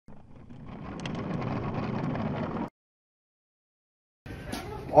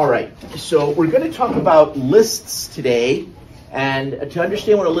All right, so we're going to talk about lists today. And to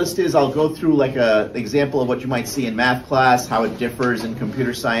understand what a list is, I'll go through like an example of what you might see in math class, how it differs in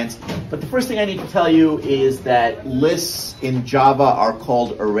computer science. But the first thing I need to tell you is that lists in Java are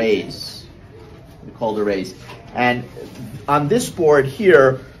called arrays. They're called arrays. And on this board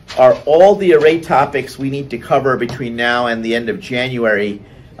here are all the array topics we need to cover between now and the end of January.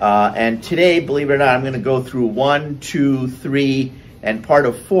 And today, believe it or not, I'm going to go through 1, 2, 3, and part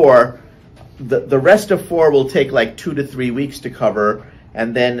of 4. The rest of 4 will take like 2 to 3 weeks to cover,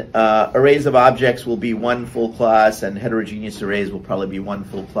 and then arrays of objects will be 1 full class, and heterogeneous arrays will probably be 1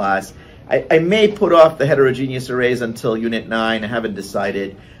 full class. I may put off the heterogeneous arrays until Unit 9. I haven't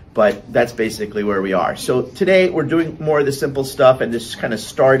decided, but that's basically where we are. So today we're doing more of the simple stuff and just kind of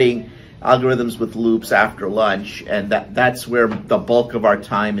starting algorithms with loops after lunch, and that's where the bulk of our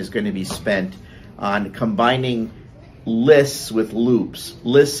time is going to be spent on combining lists with loops.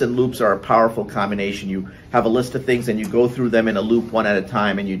 Lists and loops are a powerful combination. You have a list of things and you go through them in a loop one at a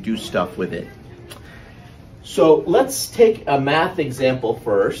time and you do stuff with it. So let's take a math example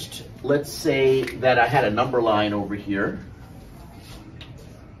first. Let's say that I had a number line over here.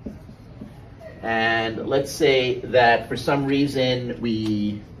 And let's say that for some reason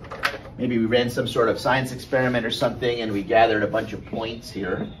maybe we ran some sort of science experiment or something and we gathered a bunch of points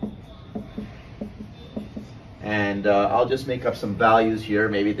here. And I'll just make up some values here.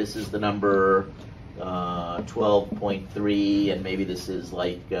 Maybe this is the number 12.3, and maybe this is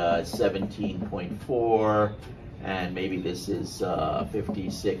like 17.4, and maybe this is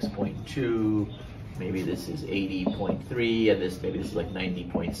 56.2, maybe this is 80.3, and maybe this is like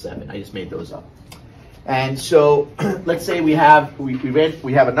 90.7. I just made those up. And so let's say we have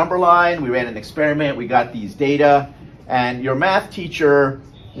a number line, we ran an experiment, we got these data, and your math teacher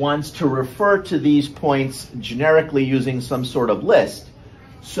wants to refer to these points generically using some sort of list.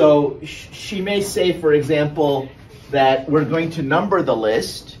 So she may say, for example, that we're going to number the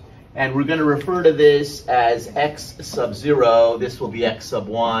list, and we're going to refer to this as x sub 0. This will be x sub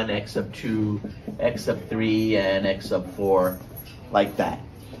 1, x sub 2, x sub 3, and x sub 4, like that.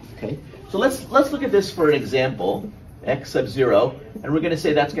 Okay. So let's look at this for an example, x sub 0, and we're going to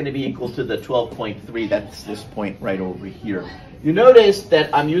say that's going to be equal to the 12.3. That's this point right over here. You notice that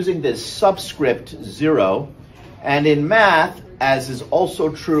I'm using this subscript 0, and in math, as is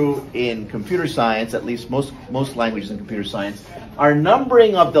also true in computer science, at least most languages in computer science, our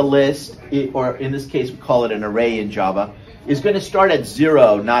numbering of the list, or in this case we call it an array in Java, is going to start at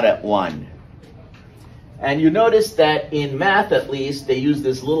 0, not at 1. And you notice that in math, at least, they use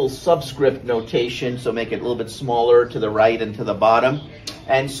this little subscript notation, so make it a little bit smaller to the right and to the bottom.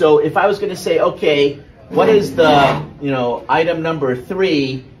 And so if I was going to say, okay, what is the, item number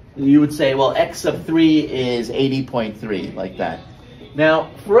 3? You would say, well, x sub 3 is 80.3, like that. Now,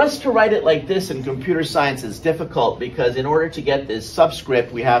 for us to write it like this in computer science is difficult because in order to get this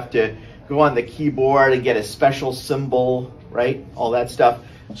subscript, we have to go on the keyboard and get a special symbol, right? All that stuff.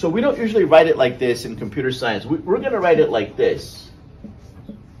 So we don't usually write it like this in computer science. We're going to write it like this.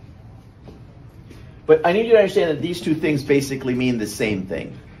 But I need you to understand that these two things basically mean the same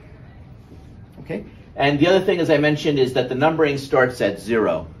thing. Okay? And the other thing, as I mentioned, is that the numbering starts at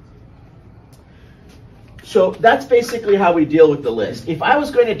 0. So that's basically how we deal with the list. If I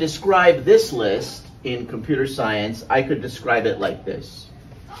was going to describe this list in computer science, I could describe it like this.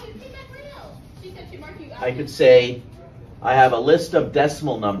 I could say, I have a list of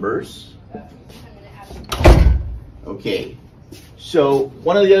decimal numbers. Okay. So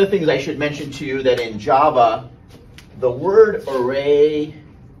one of the other things I should mention to you that in Java, the word array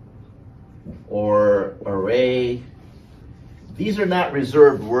or array, these are not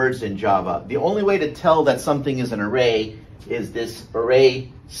reserved words in Java. The only way to tell that something is an array is this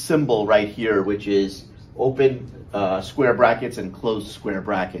array symbol right here, which is open square brackets and closed square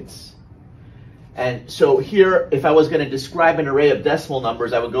brackets. And so here, if I was going to describe an array of decimal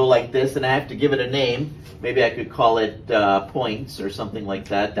numbers, I would go like this, and I have to give it a name. Maybe I could call it points or something like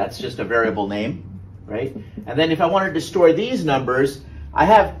that. That's just a variable name, right? And then if I wanted to store these numbers, I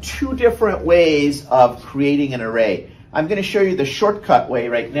have 2 different ways of creating an array. I'm going to show you the shortcut way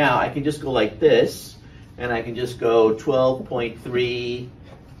right now. I can just go like this, and I can just go 12.3,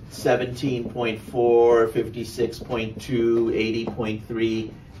 17.4, 56.2,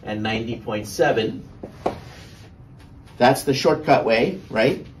 80.3, and 90.7. That's the shortcut way,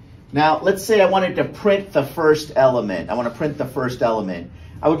 right? Now, let's say I wanted to print the first element. I want to print the first element.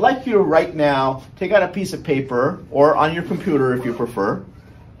 I would like you to right now take out a piece of paper, or on your computer if you prefer,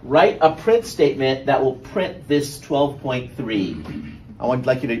 write a print statement that will print this 12.3. I would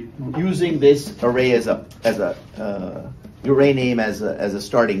like you to, using this array as a your array name as a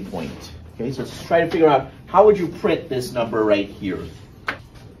starting point. Okay, so let's try to figure out how would you print this number right here.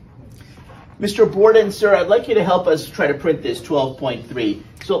 Mr. Borden, sir, I'd like you to help us try to print this 12.3.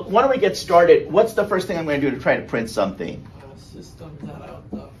 So why don't we get started? What's the first thing I'm going to do to try to print something? System.out.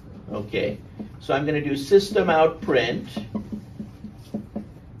 Okay, so I'm going to do system out print.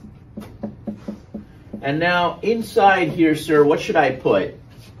 And now inside here, sir, what should I put?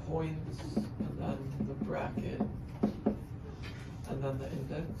 Points, and then the bracket, and then the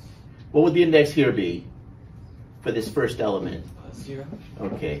index. What would the index here be for this first element? 0.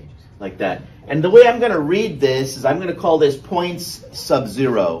 Okay, like that. And the way I'm going to read this is I'm going to call this points sub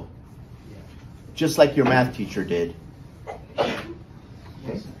 0, just like your math teacher did. Okay.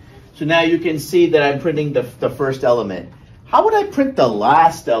 So now you can see that I'm printing the first element. How would I print the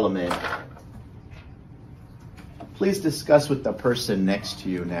last element? Please discuss with the person next to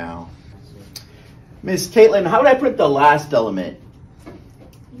you now. Miss Caitlin, how would I print the last element?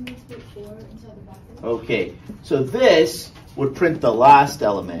 You need to put 4 inside the bracket. Okay, so this would print the last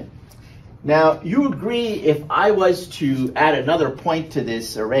element. Now, you agree if I was to add another point to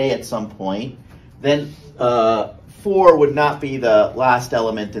this array at some point, then 4 would not be the last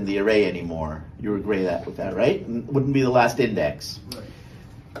element in the array anymore. You agree with that, right? Wouldn't be the last index. Right.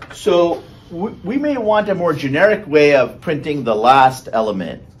 So we may want a more generic way of printing the last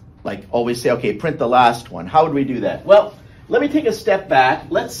element. Like always say, okay, print the last one. How would we do that? Well, let me take a step back.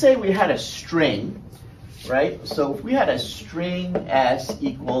 Let's say we had a string, right? So if we had a string s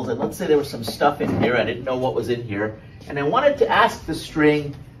equals, and let's say there was some stuff in here, I didn't know what was in here, and I wanted to ask the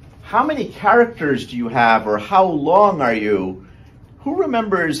string, how many characters do you have, or how long are you? Who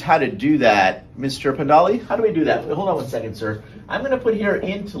remembers how to do that? Mr. Pandali, how do we do that? Hold on one second, sir. I'm going to put here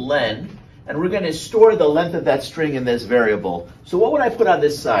int len, and we're going to store the length of that string in this variable. So what would I put on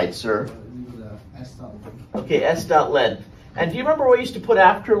this side, sir? Okay, s.length. And do you remember what we used to put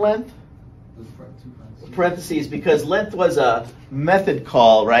after length? Parentheses, because length was a method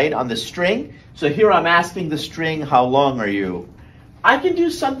call, right, on the string. So here I'm asking the string, how long are you? I can do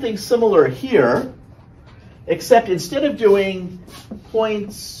something similar here, except instead of doing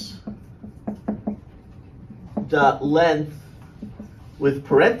points.length with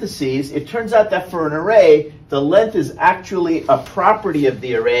parentheses, it turns out that for an array, the length is actually a property of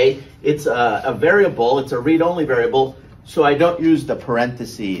the array. It's a variable, it's a read-only variable, so I don't use the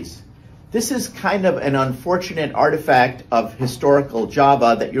parentheses. This is kind of an unfortunate artifact of historical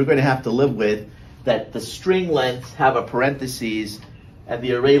Java that you're going to have to live with, that the string lengths have a parentheses and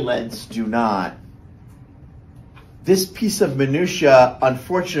the array lengths do not. This piece of minutia,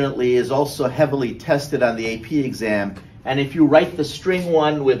 unfortunately, is also heavily tested on the AP exam. And if you write the string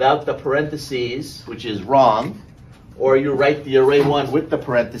one without the parentheses, which is wrong, or you write the array one with the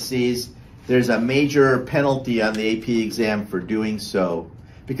parentheses, there's a major penalty on the AP exam for doing so,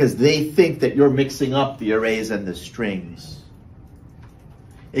 because they think that you're mixing up the arrays and the strings.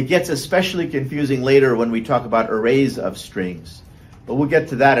 It gets especially confusing later when we talk about arrays of strings, but we'll get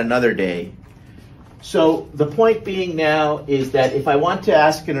to that another day. So the point being now is that if I want to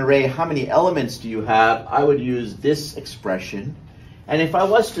ask an array how many elements do you have, I would use this expression. And if I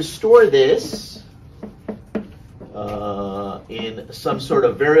was to store this in some sort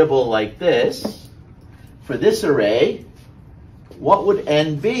of variable like this, for this array, what would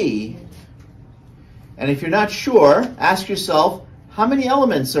n be? And if you're not sure, ask yourself, how many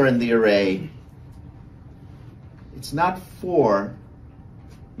elements are in the array? It's not 4.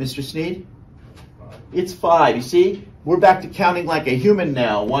 Mr. Sneed? It's 5. You see, we're back to counting like a human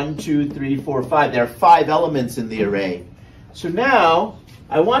now. 1, 2, 3, 4, 5. There are 5 elements in the array. So now,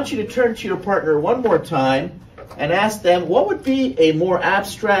 I want you to turn to your partner one more time and ask them, what would be a more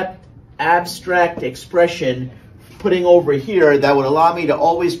abstract expression putting over here that would allow me to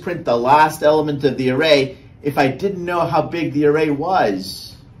always print the last element of the array if I didn't know how big the array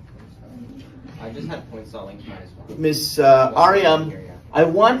was? I just had points.length -1. Miss Ariam, I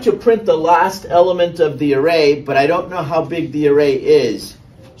want to print the last element of the array, but I don't know how big the array is.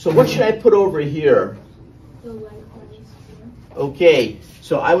 So what should I put over here? The length minus 4. Okay,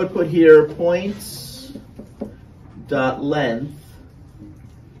 so I would put here points.length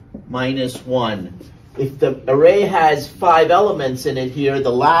 -1. If the array has 5 elements in it here, the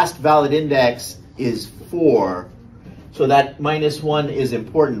last valid index is 4. So that -1 is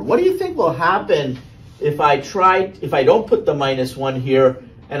important. What do you think will happen if I don't put the -1 here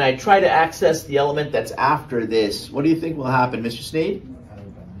and I try to access the element that's after this? What do you think will happen, Mr. Sneed?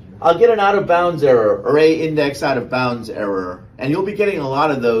 I'll get an out of bounds error, array index out of bounds error. And you'll be getting a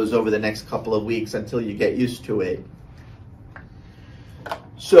lot of those over the next couple of weeks until you get used to it.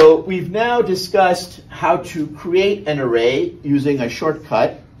 So we've now discussed how to create an array using a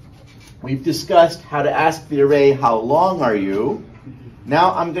shortcut. We've discussed how to ask the array, how long are you?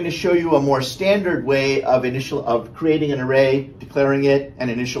 Now I'm going to show you a more standard way of creating an array, declaring it, and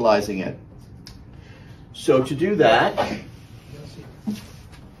initializing it. So to do that,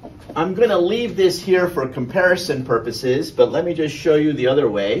 I'm going to leave this here for comparison purposes, but let me just show you the other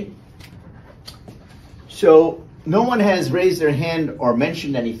way. So no one has raised their hand or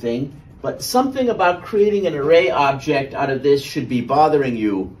mentioned anything, but something about creating an array object out of this should be bothering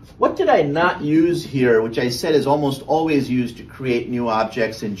you. What did I not use here, which I said is almost always used to create new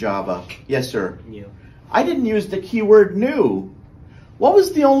objects in Java? Yes, sir? New. I didn't use the keyword new. What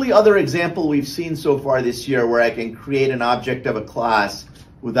was the only other example we've seen so far this year where I can create an object of a class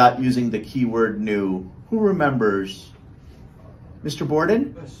without using the keyword new? Who remembers? Mr.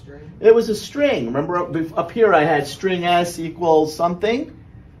 Borden? A string. It was a string. Remember up here I had string s equals something?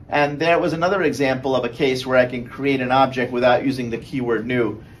 And there was another example of a case where I can create an object without using the keyword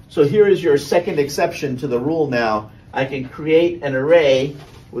new. So here is your second exception to the rule now. I can create an array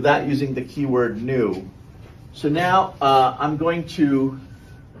without using the keyword new. So now I'm going to,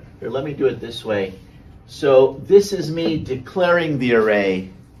 here, let me do it this way. So this is me declaring the array.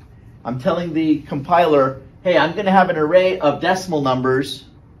 I'm telling the compiler, hey, I'm going to have an array of decimal numbers.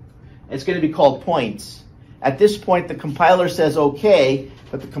 It's going to be called points. At this point, the compiler says okay,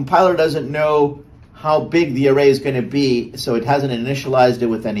 but the compiler doesn't know how big the array is going to be, so it hasn't initialized it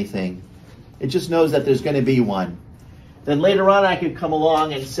with anything. It just knows that there's going to be one. Then later on, I could come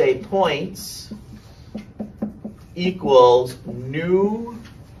along and say points equals new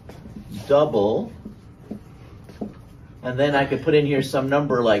double, and then I could put in here some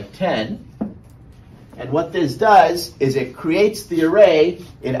number like 10. And what this does is it creates the array,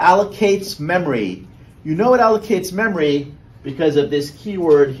 it allocates memory. You know it allocates memory because of this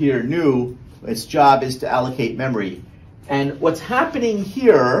keyword here, new. Its job is to allocate memory. And what's happening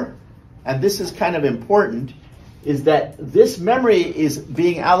here, and this is kind of important, is that this memory is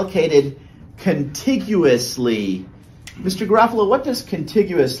being allocated contiguously. Mr. Garofalo, what does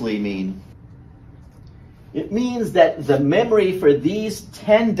contiguously mean? It means that the memory for these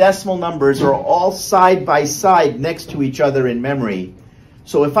 10 decimal numbers are all side by side next to each other in memory.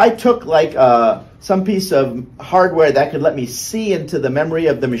 So if I took like some piece of hardware that could let me see into the memory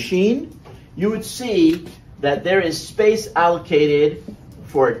of the machine, you would see that there is space allocated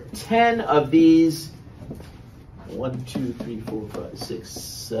for 10 of these 1, 2, 3, 4, 5, 6,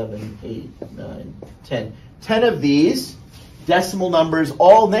 7, 8, 9, 10. 10 of these decimal numbers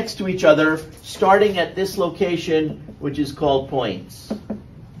all next to each other, starting at this location, which is called points.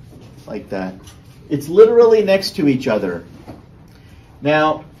 Like that. It's literally next to each other.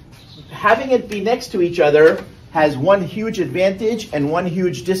 Now, having it be next to each other has one huge advantage and one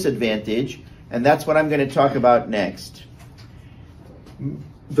huge disadvantage, and that's what I'm going to talk about next.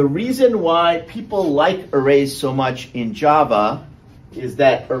 The reason why people like arrays so much in Java is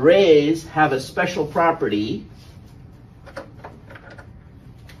that arrays have a special property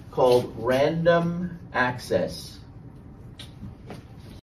called random access.